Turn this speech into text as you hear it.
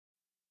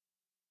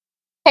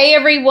Hey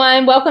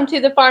everyone, welcome to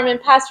the Farm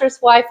and Pastor's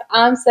Wife.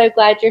 I'm so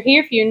glad you're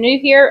here. If you're new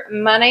here,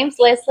 my name's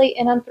Leslie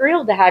and I'm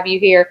thrilled to have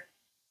you here.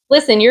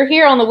 Listen, you're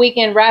here on the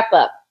weekend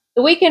wrap-up.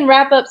 The weekend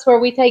wrap-up's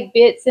where we take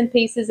bits and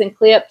pieces and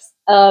clips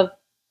of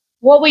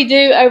what we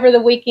do over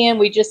the weekend.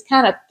 We just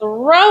kind of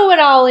throw it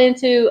all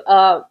into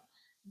a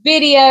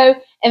video,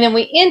 and then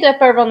we end up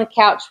over on the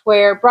couch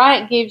where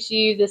Bryant gives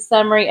you the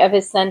summary of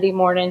his Sunday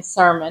morning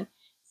sermon.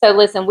 So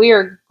listen, we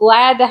are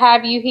glad to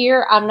have you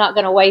here. I'm not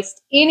going to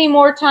waste any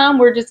more time.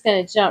 We're just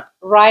going to jump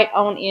right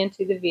on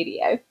into the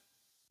video.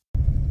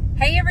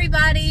 Hey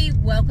everybody,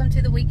 welcome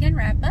to the weekend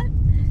wrap-up.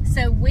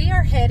 So we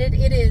are headed,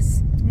 it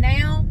is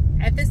now,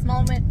 at this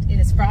moment,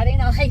 it is Friday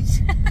night.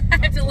 I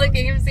have to look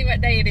at him and see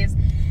what day it is.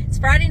 It's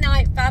Friday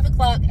night, 5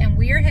 o'clock, and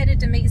we are headed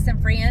to meet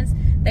some friends.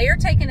 They are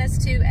taking us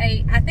to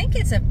I think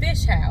it's a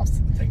fish house.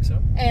 I think so.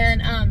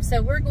 And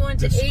so we're going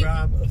to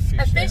Describe eat.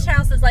 A fish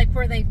house is like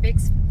where they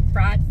fix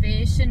fried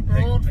fish and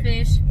broiled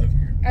fish.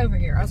 Over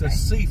here, okay. It's a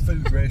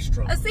seafood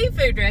restaurant. A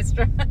seafood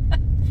restaurant.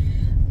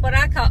 What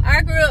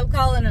I grew up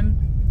calling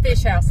them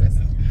fish houses.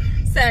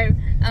 So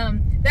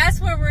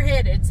that's where we're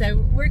headed. So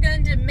we're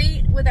going to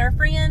meet with our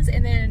friends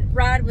and then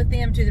ride with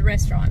them to the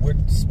restaurant.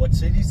 What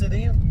city is it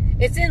in?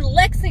 It's in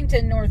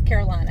Lexington, North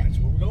Carolina. That's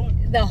where we're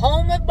going. The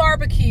home of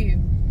barbecue.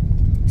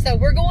 So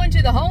we're going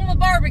to the home of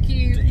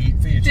barbecue to eat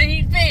fish. To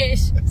eat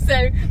fish. So,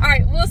 all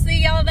right, we'll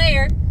see y'all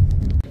there.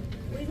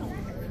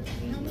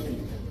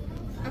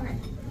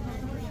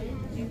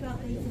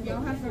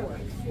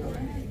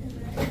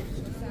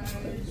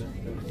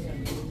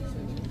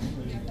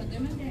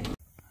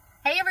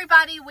 Hey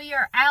everybody, we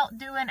are out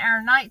doing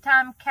our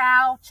nighttime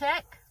cow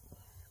check.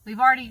 We've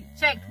already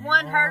checked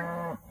one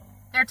herd.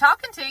 They're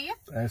talking to you.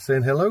 I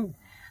said hello.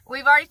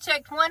 We've already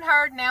checked one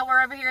herd. Now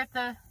we're over here at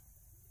the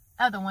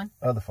other one.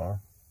 Other farm.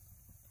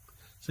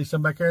 See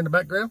some back there in the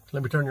background?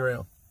 Let me turn you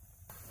around.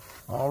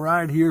 All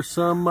right, here's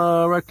some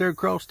right there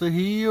across the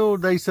hill.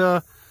 There's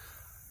I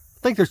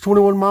think there's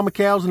 21 mama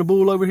cows and a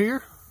bull over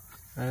here.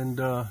 And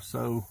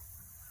so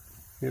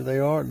here they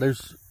are.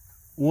 There's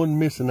one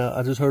missing.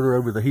 I just heard her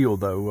over the hill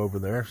though, over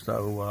there.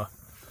 So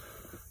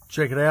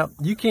check it out.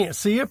 You can't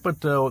see it,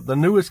 but the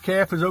newest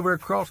calf is over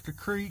across the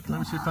creek. Let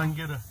me see if I can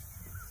get a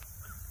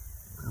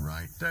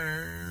right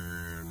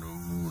there. No,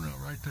 not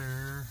right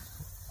there.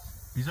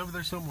 He's over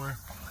there somewhere.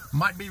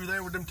 Might be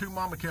there with them two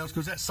mama cows,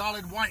 because that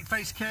solid white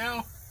faced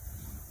cow,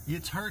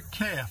 it's her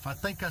calf. I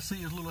think I see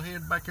his little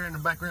head back there in the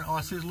background. Oh,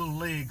 I see his little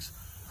legs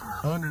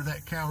under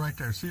that cow right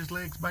there. See his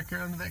legs back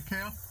there under that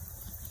cow?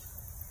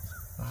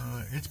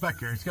 It's back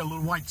there. It's got a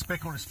little white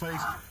speck on its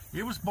face.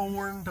 It was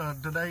born,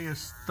 today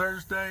is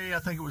Thursday. I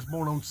think it was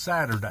born on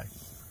Saturday.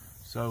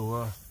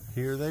 So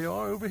here they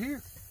are over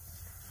here.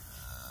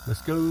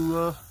 Let's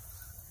go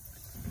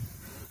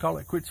call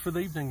it quits for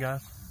the evening,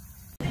 guys.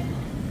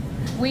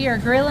 We are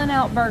grilling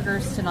out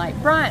burgers tonight.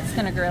 Bryant's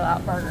gonna grill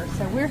out burgers.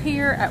 So we're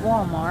here at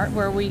Walmart,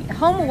 where we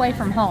home away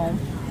from home,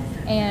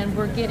 and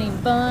we're getting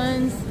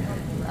buns.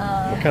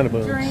 What kind of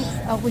buns? Drinks.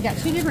 Oh, we got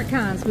two different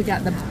kinds. We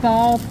got the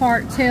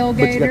ballpark tailgaters.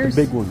 But you got the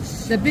big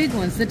ones. The big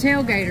ones, the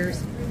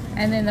tailgaters,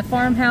 and then the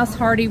Farmhouse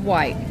Hardy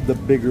White. The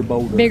bigger,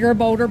 bolder. Bigger,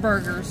 bolder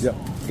burgers. Yep.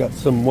 Got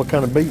some. What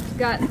kind of beef?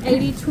 Got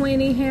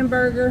 80-20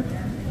 hamburger,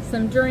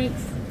 some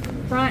drinks.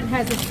 Bryant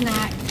has a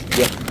snack.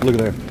 Yep. Look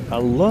at there. I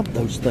love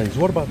those things.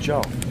 What about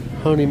y'all?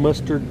 Honey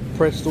mustard,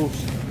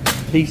 pretzels,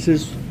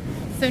 pieces.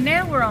 So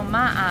now we're on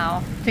my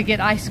aisle to get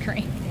ice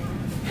cream.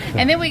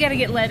 And then we got to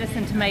get lettuce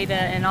and tomato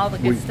and all the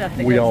good stuff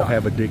that we goes all on.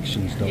 Have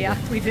addictions, don't we? Yeah,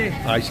 we do.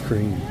 Ice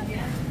cream.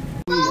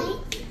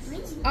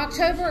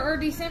 October or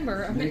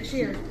December of next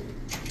year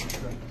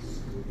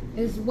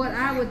is what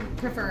I would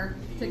prefer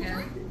to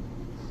go.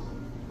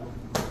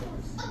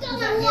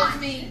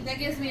 That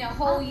gives me a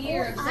whole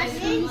year of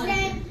saving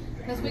money.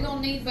 Because we're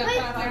going to need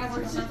about 5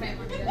 hours for my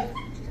family to go.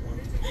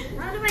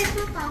 How do I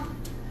football?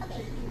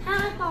 How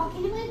do I ball?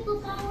 Can you play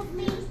football with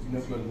me?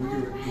 No, but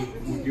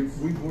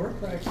we were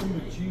practicing,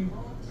 but you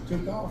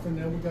took off, and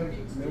now we got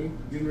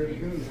getting ready to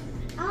go.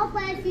 I'll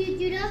play if you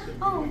do that.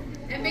 Oh.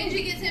 And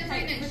Benji gets him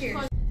free next year.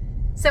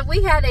 So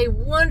we had a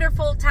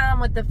wonderful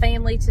time with the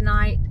family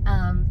tonight.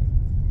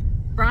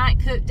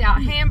 Bryant cooked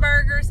out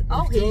hamburgers.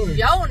 Oh, he's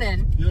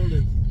yawning.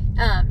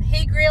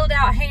 He grilled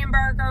out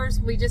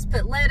hamburgers. We just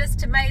put lettuce,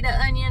 tomato,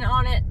 onion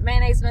on it,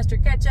 mayonnaise,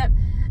 mustard, ketchup.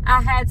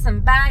 I had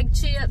some bag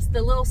chips,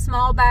 the little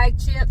small bag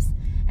chips,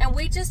 and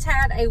we just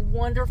had a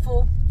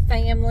wonderful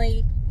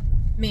family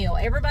meal.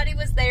 Everybody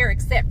was there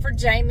except for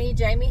Jamie.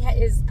 Jamie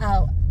is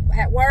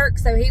at work,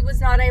 so he was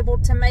not able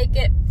to make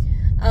it,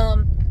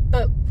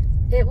 but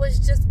it was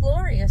just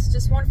glorious,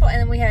 just wonderful.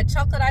 And then we had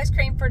chocolate ice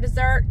cream for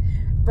dessert.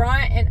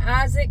 Bryant and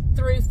Isaac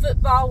threw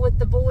football with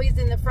the boys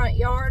in the front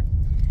yard.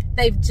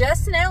 They've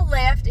just now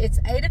left. It's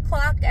 8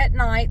 o'clock at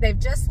night. They've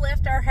just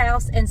left our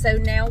house, and so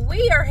now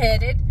we are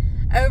headed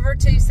over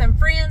to some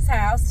friend's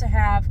house to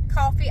have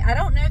coffee. I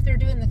don't know if they're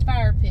doing the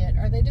fire pit.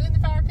 Are they doing the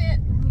fire pit?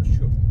 I'm not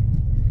sure.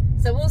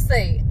 So we'll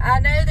see.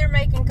 I know they're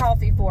making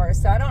coffee for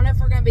us, so I don't know if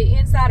we're going to be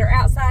inside or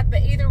outside,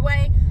 but either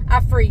way, I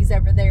freeze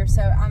over there,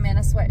 so I'm in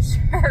a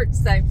sweatshirt.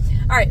 So,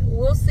 all right,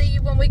 we'll see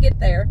you when we get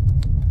there.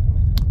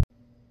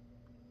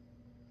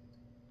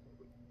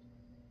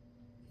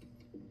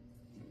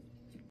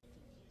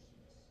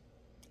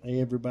 Hey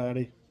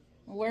everybody.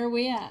 Where are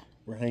we at?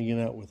 We're hanging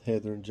out with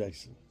Heather and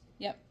Jason.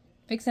 Yep.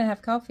 Fixing to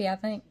have coffee, I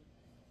think.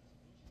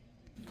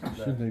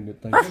 He'll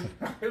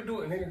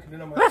do it in here,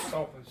 then I'm going to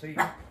stop and see.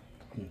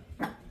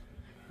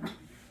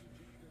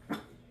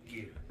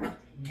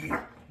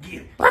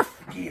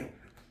 Get.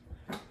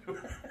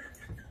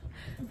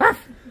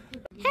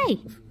 Hey.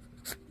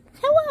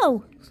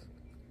 Hello.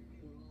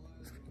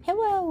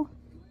 Hello.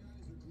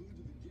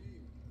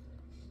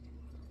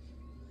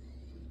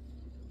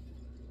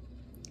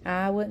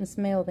 I wouldn't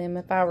smell them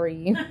if I were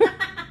you.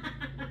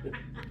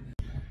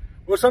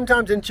 Well,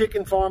 sometimes in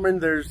chicken farming,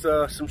 there's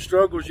some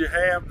struggles you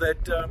have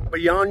that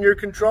beyond your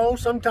control.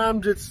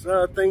 Sometimes it's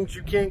things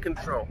you can't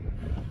control.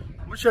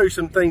 I'm going to show you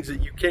some things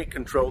that you can't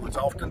control that's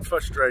often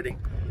frustrating.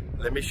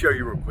 Let me show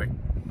you real quick.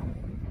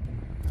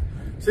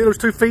 See those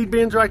two feed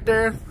bins right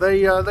there?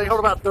 They hold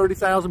about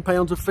 30,000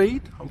 pounds of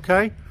feed,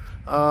 okay?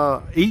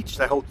 Each,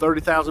 they hold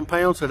 30,000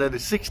 pounds, so that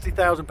is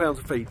 60,000 pounds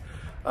of feed.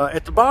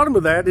 At the bottom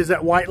of that is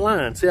that white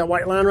line. See that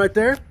white line right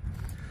there?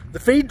 The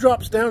feed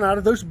drops down out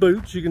of those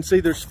boots. You can see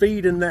there's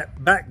feed in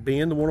that back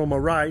bin, the one on my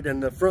right,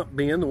 and the front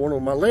bin, the one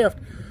on my left.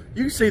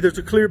 You can see there's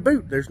a clear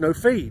boot. There's no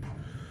feed.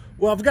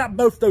 Well, I've got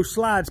both those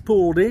slides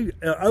pulled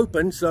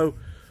open, so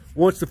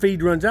once the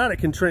feed runs out, it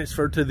can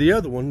transfer to the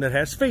other one that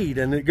has feed.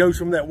 And it goes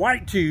from that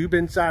white tube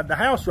inside the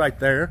house right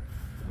there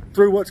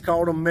through what's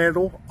called a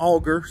metal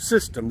auger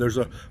system. There's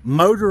a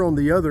motor on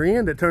the other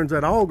end that turns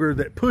that auger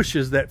that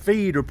pushes that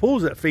feed or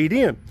pulls that feed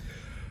in.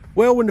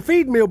 Well, when the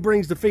feed mill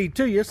brings the feed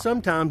to you,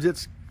 sometimes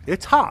it's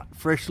hot,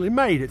 freshly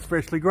made, it's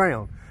freshly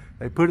ground.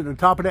 They put it on the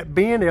top of that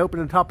bin, they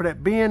open the top of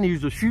that bin,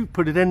 use a chute,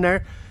 put it in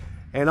there,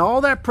 and all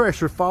that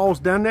pressure falls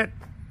down that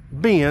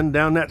bin,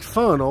 down that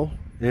funnel,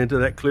 into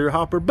that clear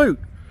hopper boot.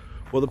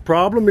 Well, the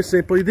problem is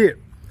simply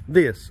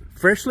this.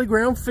 Freshly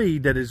ground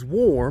feed that is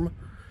warm,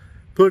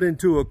 put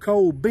into a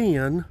cold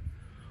bin,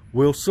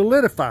 will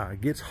solidify,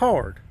 gets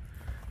hard.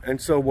 And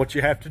so what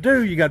you have to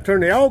do, you got to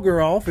turn the auger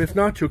off. If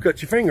not, you'll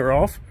cut your finger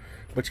off.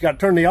 But you got to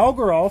turn the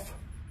auger off.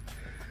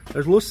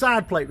 There's a little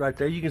side plate right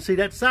there. You can see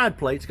that side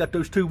plate. It's got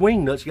those two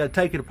wing nuts. You got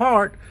to take it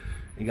apart.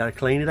 You got to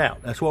clean it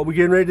out. That's what we're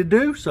getting ready to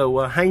do. So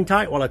hang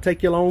tight while I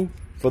take you along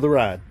for the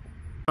ride.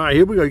 All right,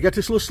 here we go. You got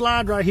this little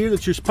slide right here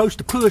that you're supposed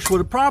to push. Well,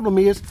 the problem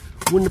is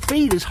when the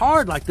feed is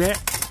hard like that,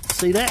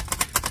 see that?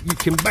 You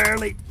can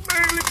barely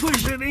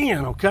push it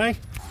in, okay?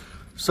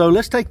 So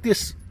let's take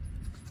this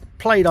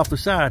plate off the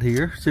side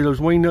here. See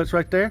those wing nuts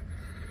right there?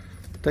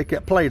 Take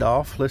that plate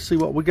off. Let's see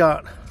what we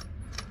got.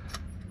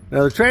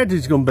 Now the tragedy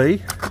is going to be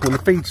when the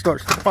feed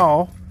starts to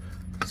fall.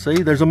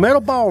 See, there's a metal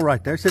ball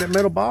right there. See that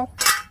metal ball?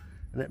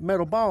 And that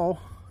metal ball,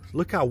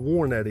 look how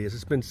worn that is.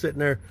 It's been sitting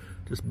there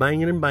just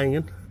banging and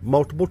banging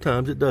multiple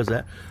times. It does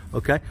that,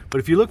 okay?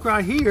 But if you look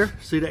right here,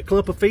 see that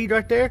clump of feed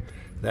right there?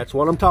 That's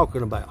what I'm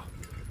talking about.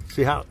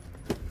 See how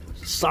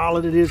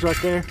solid it is right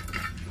there?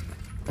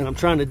 And I'm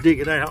trying to dig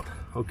it out,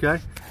 okay?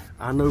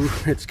 I know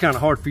it's kind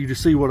of hard for you to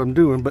see what I'm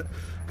doing, but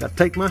got to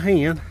take my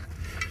hand,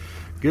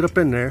 get up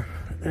in there,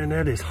 and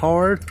that is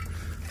hard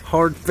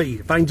feed.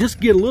 If I can just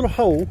get a little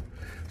hole,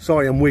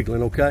 sorry I'm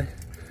wiggling, okay?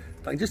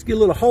 If I can just get a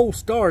little hole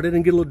started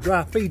and get a little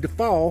dry feed to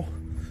fall,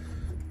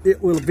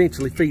 it will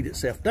eventually feed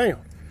itself down.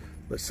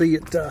 But see,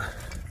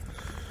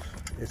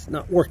 it's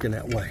not working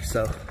that way,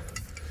 so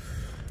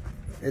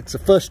it's a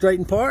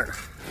frustrating part.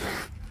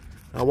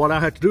 Now what I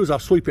have to do is I'll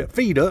sweep that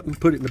feed up and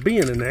put it in the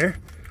bin in there,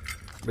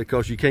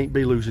 because you can't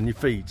be losing your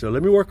feed. So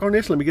let me work on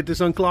this, let me get this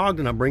unclogged,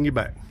 and I'll bring you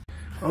back.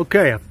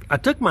 Okay, I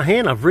took my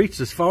hand, I've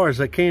reached as far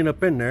as I can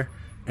up in there,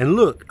 and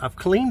look, I've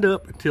cleaned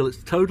up until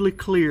it's totally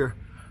clear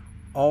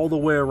all the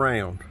way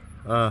around.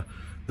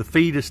 The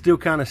feed is still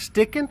kind of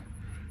sticking.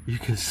 You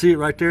can see it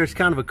right there. It's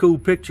kind of a cool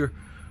picture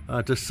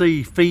to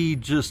see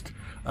feed just,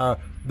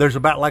 there's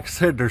about, like I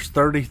said, there's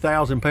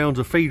 30,000 pounds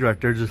of feed right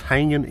there just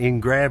hanging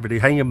in gravity,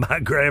 hanging by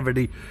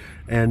gravity,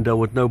 and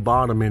with no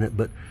bottom in it.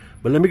 But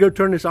let me go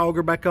turn this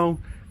auger back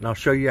on, and I'll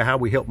show you how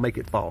we help make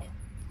it fall.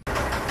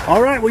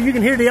 All right, well, you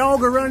can hear the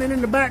auger running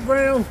in the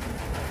background.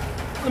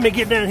 Let me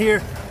get down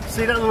here.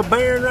 See that little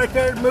bearing right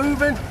there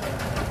moving?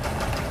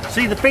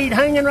 See the feed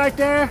hanging right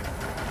there?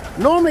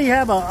 Normally you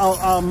have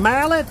a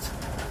mallet,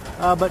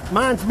 but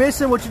mine's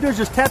missing. What you do is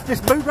just tap this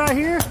boot right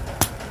here,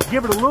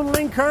 give it a little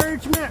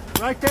encouragement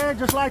right there,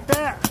 just like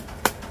that.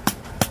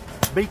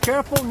 Be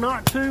careful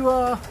not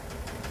to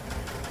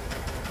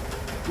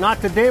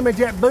damage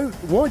that boot.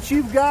 Once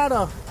you've got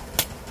a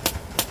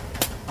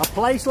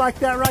place like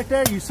that right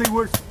there, you see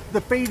where the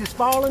feed is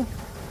falling?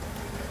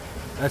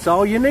 That's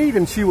all you need,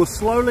 and she will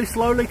slowly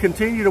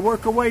continue to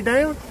work her way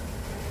down.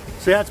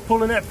 See how it's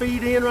pulling that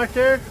feed in right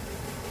there?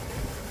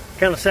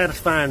 Kind of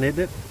satisfying,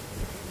 isn't it?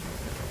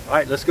 All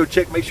right, let's go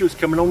check, make sure it's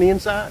coming on the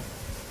inside.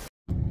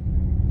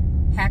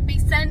 Happy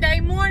Sunday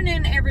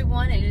morning,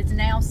 everyone. It is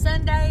now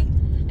Sunday,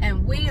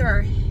 and we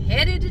are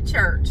headed to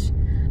church.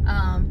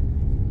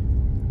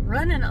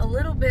 Running a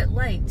little bit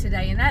late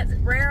today, and that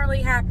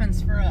rarely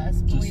happens for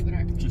us, believe it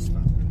or not. Just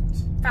 5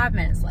 minutes. 5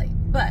 minutes late,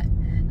 but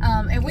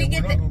and we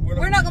get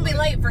we're not going to be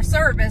late for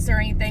service or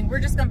anything. We're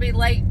just going to be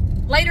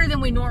later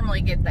than we normally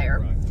get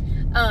there. Right.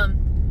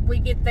 we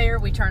get there,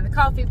 we turn the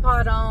coffee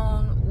pot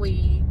on,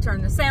 we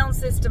turn the sound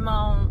system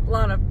on, a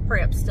lot of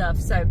prep stuff.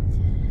 So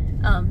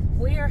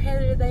we are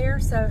headed there.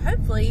 So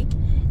hopefully,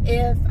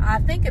 if I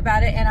think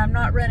about it and I'm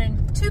not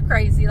running too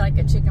crazy like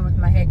a chicken with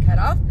my head cut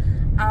off,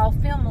 I'll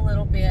film a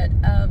little bit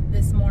of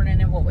this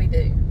morning and what we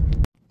do.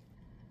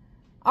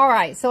 All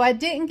right, so I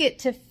didn't get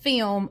to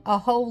film a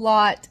whole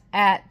lot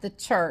at the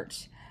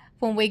church.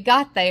 When we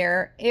got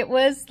there, it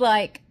was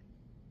like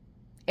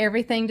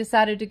everything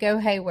decided to go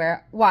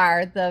haywire.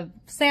 The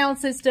sound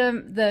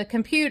system, the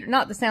computer,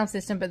 not the sound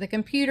system, but the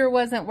computer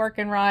wasn't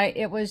working right.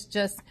 It was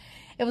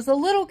a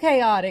little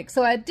chaotic.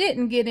 So I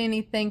didn't get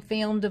anything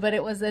filmed, but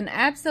it was an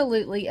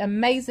absolutely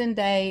amazing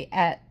day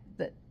at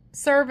the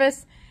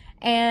service.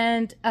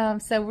 And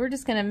so we're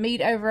just going to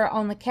meet over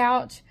on the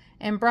couch,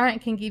 and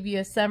Bryant can give you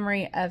a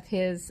summary of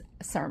his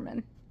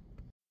sermon.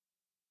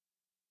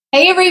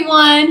 Hey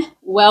everyone,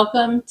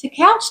 welcome to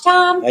Couch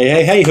Time.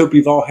 Hey, hope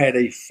you've all had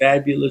a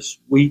fabulous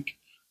week.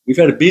 We've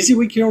had a busy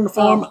week here on the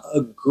farm,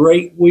 a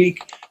great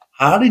week.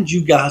 How did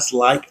you guys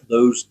like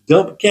those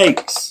dump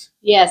cakes?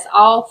 Yes,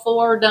 all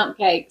 4 dump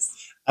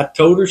cakes. I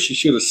told her she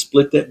should have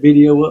split that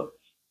video up.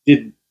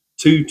 Did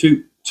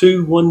two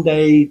one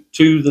day,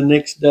 2 the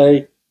next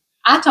day.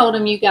 I told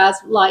him you guys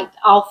liked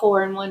all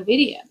 4 in one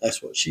video.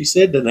 That's what she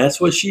said, and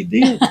that's what she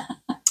did.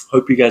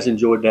 Hope you guys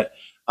enjoyed that.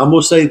 I'm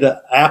going to say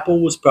the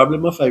apple was probably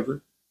my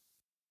favorite.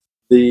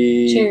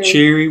 The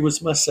cherry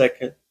was my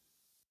second.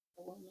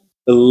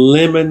 The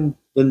lemon,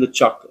 then the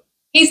chocolate.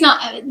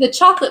 The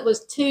chocolate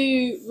was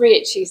too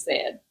rich, he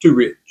said. Too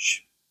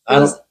rich. I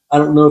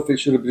don't know if it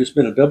should have just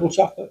been a double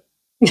chocolate.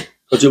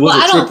 Because it was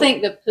I don't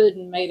think the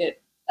pudding made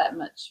it that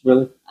much.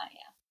 Really?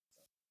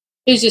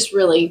 Yeah. It was just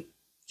really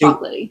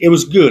chocolatey. It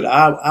was good.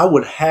 I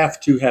would have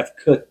to have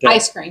cut that.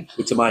 Ice cream.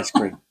 With some ice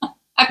cream.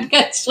 I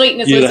cut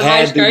sweetness with some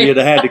ice cream. You'd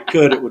have had to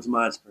cut it with some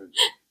ice cream.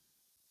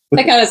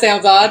 That kind of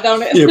sounds odd,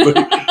 don't it? Yeah, but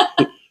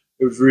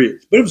it was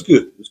rich. But it was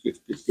good. It was good.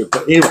 It was good.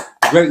 But anyway,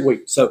 great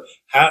week. So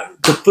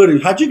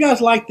how'd you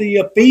guys like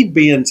the feed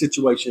bin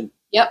situation?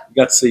 Yep.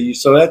 Got to see you.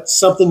 So that's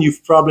something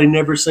you've probably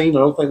never seen. I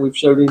don't think we've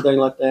showed anything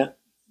like that.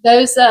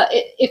 Those,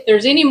 if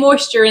there's any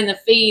moisture in the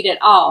feed at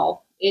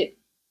all,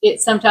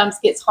 it sometimes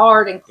gets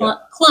hard and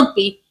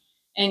clumpy,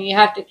 and you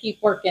have to keep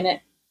working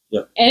it.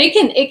 Yep. And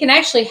it can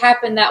actually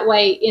happen that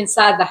way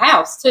inside the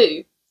house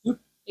too. Yep.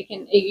 You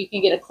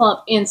can get a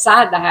clump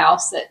inside the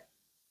house that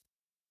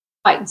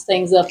tightens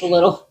things up a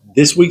little.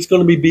 This week's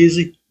going to be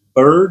busy.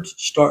 Birds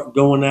start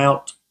going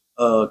out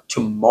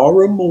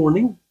tomorrow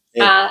morning.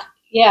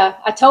 Yeah,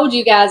 I told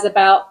you guys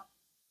about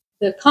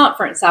the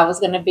conference I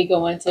was going to be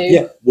going to.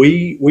 Yeah,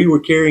 we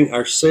were carrying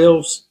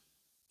ourselves,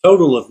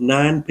 total of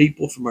 9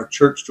 people from our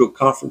church, to a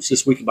conference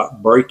this week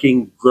about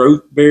breaking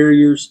growth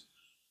barriers.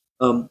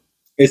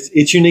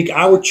 It's unique.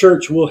 Our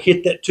church will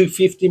hit that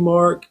 250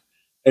 mark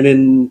and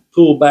then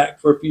pull back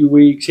for a few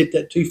weeks, hit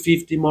that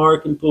 250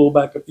 mark and pull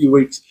back a few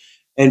weeks.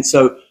 And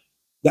so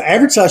the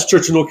average size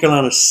church in North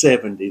Carolina is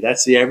 70.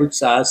 That's the average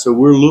size. So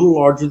we're a little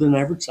larger than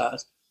average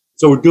size.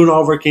 So we're doing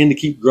all of our can to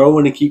keep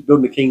growing and keep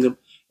building the kingdom.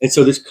 And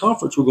so this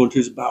conference we're going to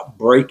is about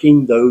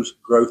breaking those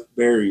growth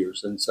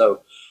barriers. And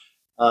so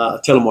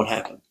tell them what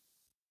happened.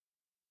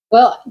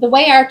 Well, the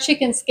way our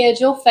chicken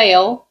schedule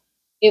fell,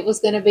 it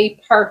was going to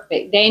be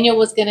perfect. Daniel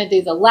was going to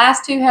do the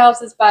last 2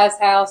 houses by his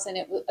house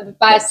and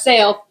by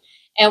himself,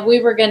 and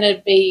we were going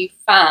to be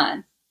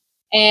fine.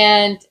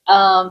 And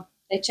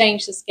they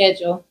changed the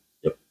schedule.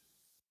 Yep.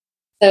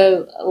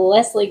 So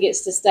Leslie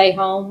gets to stay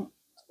home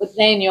with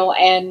Daniel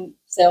and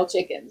sell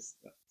chickens.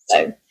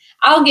 So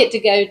I'll get to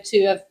go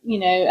to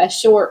a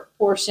short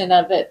portion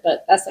of it,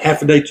 but that's okay.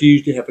 Half a day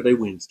Tuesday, half a day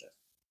Wednesday.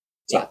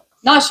 So, yeah.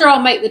 Not sure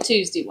I'll make the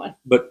Tuesday one.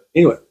 But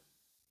anyway,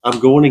 I'm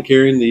going and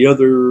carrying the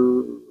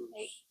other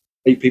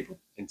 8 people,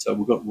 and so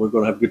we're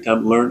going to have a good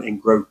time to learn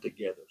and grow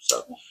together.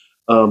 So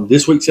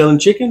this week selling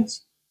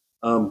chickens,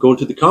 going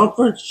to the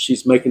conference.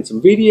 She's making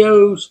some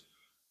videos.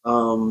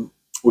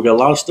 We got a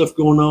lot of stuff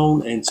going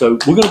on, and so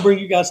we're going to bring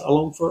you guys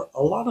along for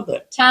a lot of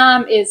that.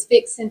 Time is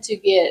fixing to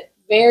get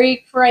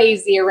very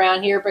crazy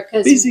around here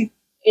because busy.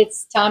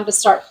 It's time to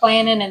start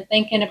planning and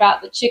thinking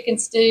about the chicken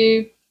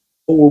stew.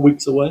 4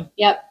 weeks away.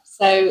 Yep.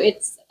 So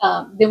it's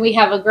then we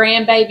have a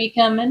grandbaby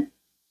coming.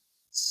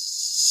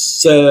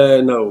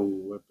 So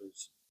no,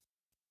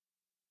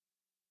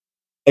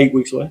 8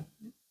 weeks away.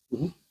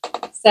 Mm-hmm.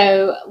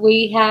 So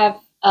we have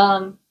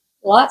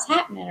lots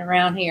happening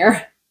around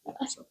here.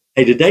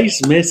 Hey,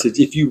 today's message,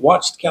 if you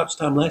watched Couch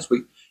Time last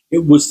week,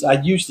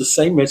 I used the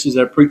same message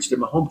I preached at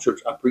my home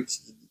church. I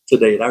preached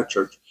today at our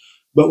church.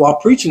 But while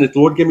preaching it, the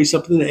Lord gave me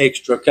something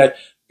extra. Okay,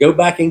 go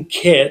back and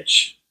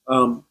catch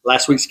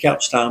last week's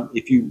Couch Time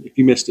if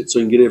you missed it, so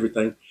you can get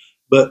everything.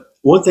 But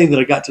one thing that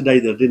I got today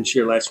that I didn't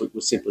share last week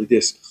was simply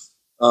this.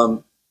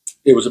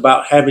 It was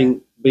about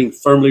being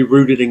firmly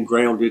rooted and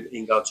grounded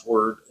in God's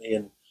Word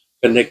and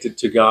connected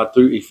to God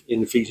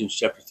in Ephesians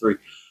chapter 3.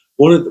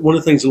 One of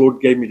the things the Lord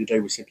gave me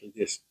today was simply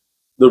this.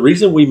 The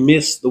reason we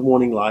miss the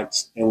warning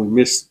lights and we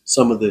miss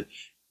some of the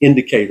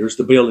indicators,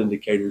 the bell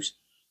indicators,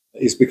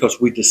 is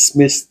because we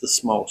dismiss the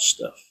small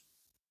stuff.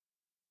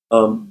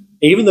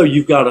 even though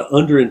you've got an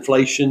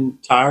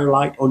underinflation tire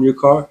light on your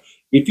car,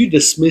 if you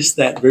dismiss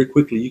that very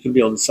quickly, you can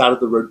be on the side of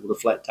the road with a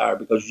flat tire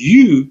because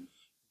you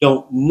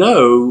don't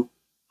know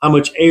how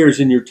much air is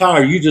in your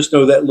tire. You just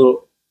know that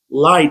little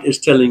light is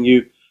telling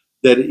you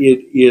that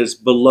it is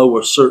below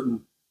a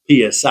certain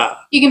PSI.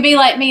 You can be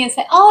like me and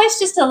say, oh, it's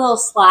just a little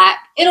slack.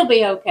 It'll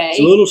be okay. It's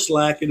a little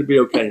slack. It'll be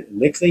okay. The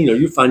next thing you know,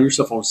 you find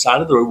yourself on the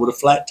side of the road with a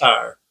flat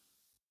tire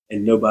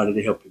and nobody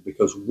to help you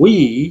because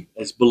we,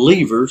 as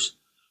believers,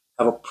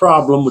 have a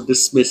problem with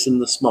dismissing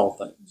the small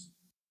things.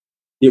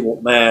 It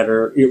won't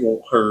matter. It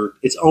won't hurt.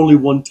 It's only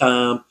one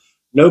time.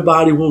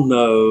 Nobody will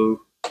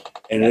know.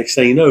 And the next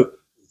thing you know,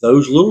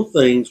 those little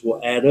things will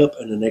add up.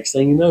 And the next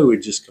thing you know, it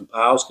just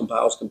compiles.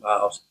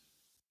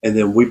 And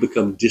then we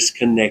become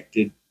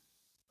disconnected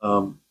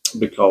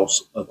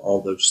because of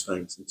all those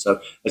things. And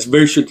so that's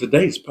very sure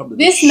today is probably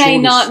this may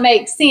not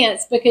make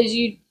sense because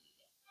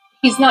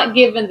he's not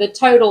given the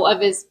total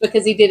of his,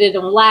 because he did it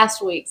on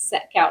last week's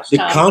couch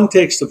time. The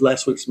context of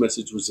last week's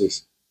message was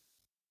this,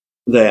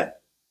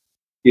 that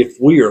if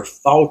we are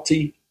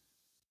faulty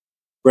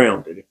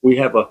grounded, if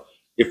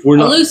we're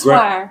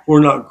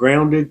not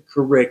grounded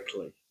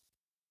correctly,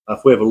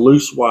 if we have a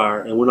loose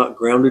wire and we're not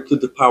grounded to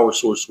the power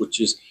source,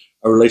 which is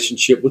a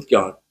relationship with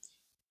God,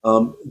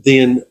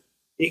 then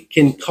it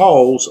can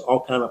cause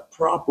all kind of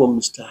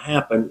problems to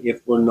happen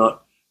if we're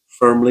not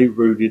firmly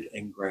rooted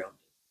and grounded.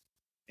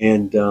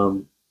 And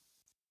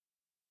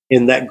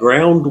in that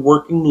ground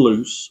working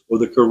loose, or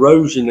the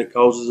corrosion that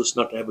causes us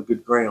not to have a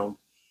good ground,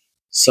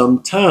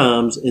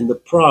 sometimes in the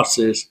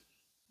process,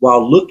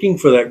 while looking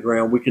for that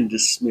ground, we can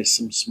dismiss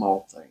some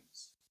small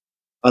things.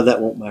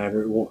 That won't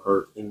matter. It won't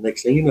hurt. And the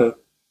next thing you know,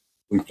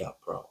 we've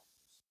got problems.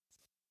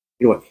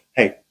 Anyway,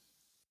 hey,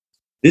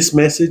 this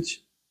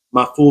message,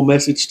 my full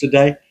message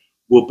today,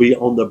 will be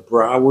on the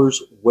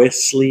Browers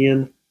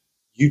Wesleyan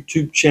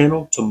YouTube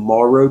channel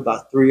tomorrow by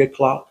 3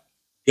 o'clock.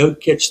 Go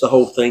catch the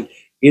whole thing.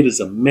 It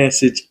is a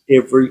message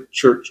every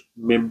church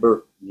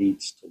member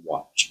needs to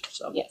watch.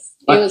 So, yes,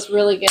 it was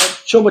really good.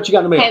 Show them what you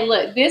got in the mail. Hey,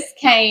 look, this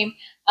came,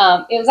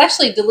 it was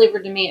actually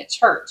delivered to me at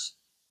church,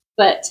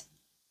 but.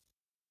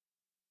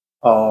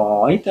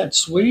 Oh, ain't that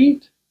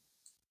sweet?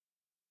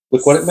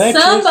 Look what it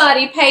matches.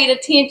 Somebody paid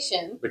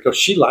attention. Because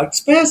she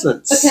likes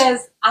pheasants.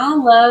 Because I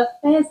love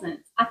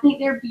pheasants. I think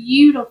they're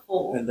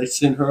beautiful. And they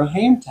sent her a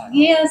hand towel.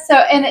 Yeah, so,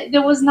 and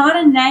there was not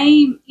a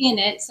name in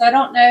it, so I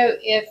don't know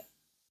if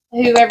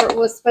whoever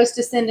was supposed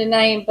to send a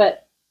name,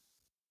 but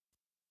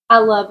I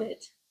love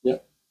it.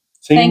 Yep.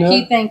 Thank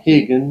you.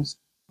 Higgins,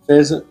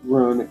 Pheasant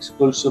Run,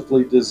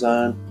 exclusively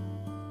designed,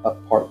 a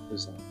part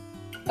design.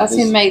 That's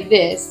who made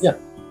this. Yeah.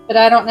 But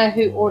I don't know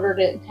who ordered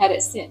it and had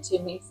it sent to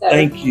me. So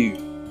thank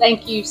you.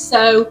 Thank you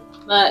so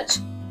much.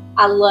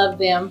 I love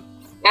them.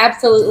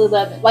 Absolutely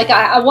love it. Like,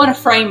 I want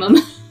to frame them.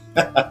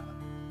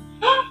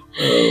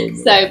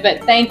 So,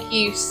 but thank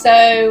you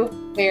so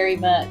very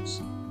much.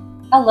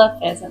 I love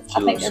pheasants.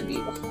 I think they're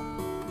beautiful.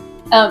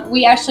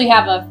 We actually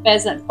have a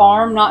pheasant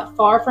farm not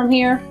far from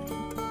here.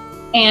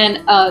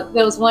 And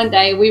there was one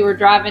day we were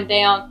driving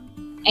down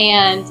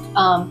and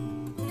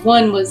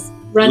one was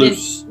running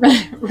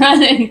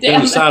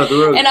down the side of the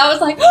road. And I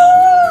was like,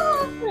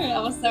 oh! I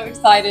was so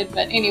excited.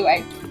 But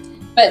anyway.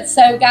 But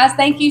so, guys,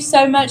 thank you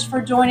so much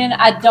for joining.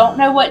 I don't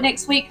know what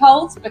next week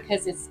holds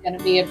because it's going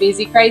to be a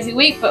busy, crazy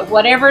week. But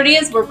whatever it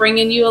is, we're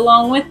bringing you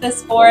along with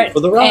us for it. For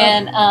the ride.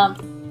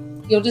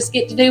 And you'll just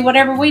get to do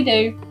whatever we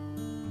do.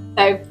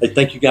 So, hey,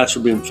 thank you guys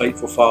for being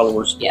faithful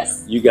followers.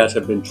 Yes. You guys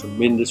have been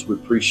tremendous. We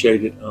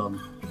appreciate it.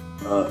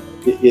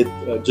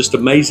 It just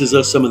amazes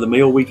us, some of the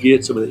mail we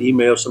get, some of the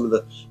emails, some of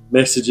the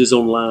messages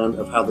online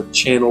of how the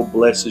channel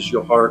blesses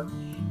your heart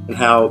and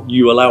how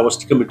you allow us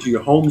to come into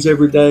your homes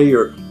every day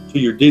or to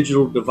your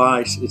digital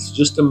device. It's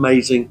just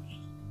amazing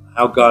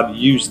how God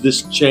uses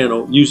this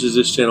channel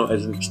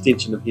as an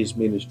extension of His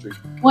ministry.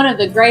 One of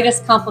the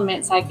greatest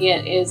compliments I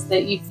get is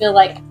that you feel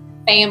like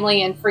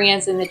family and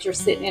friends and that you're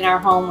sitting in our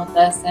home with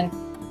us. And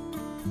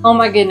oh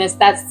my goodness,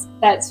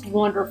 that's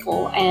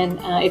wonderful. And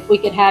if we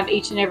could have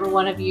each and every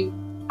one of you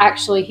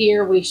actually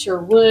here, we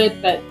sure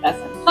would, but that's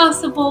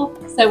impossible.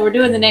 So we're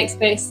doing the next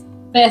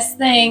best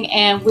thing,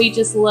 and we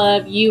just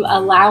love you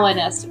allowing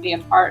us to be a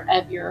part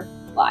of your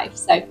life.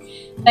 So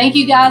thank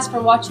you guys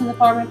for watching The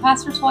Farmer and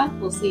Pastor's Wife.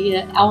 We'll see you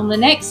on the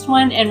next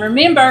one. And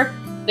remember,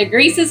 the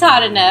grease is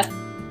hot enough.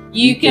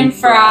 You can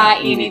fry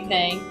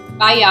anything.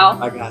 Bye, y'all.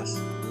 Bye, guys.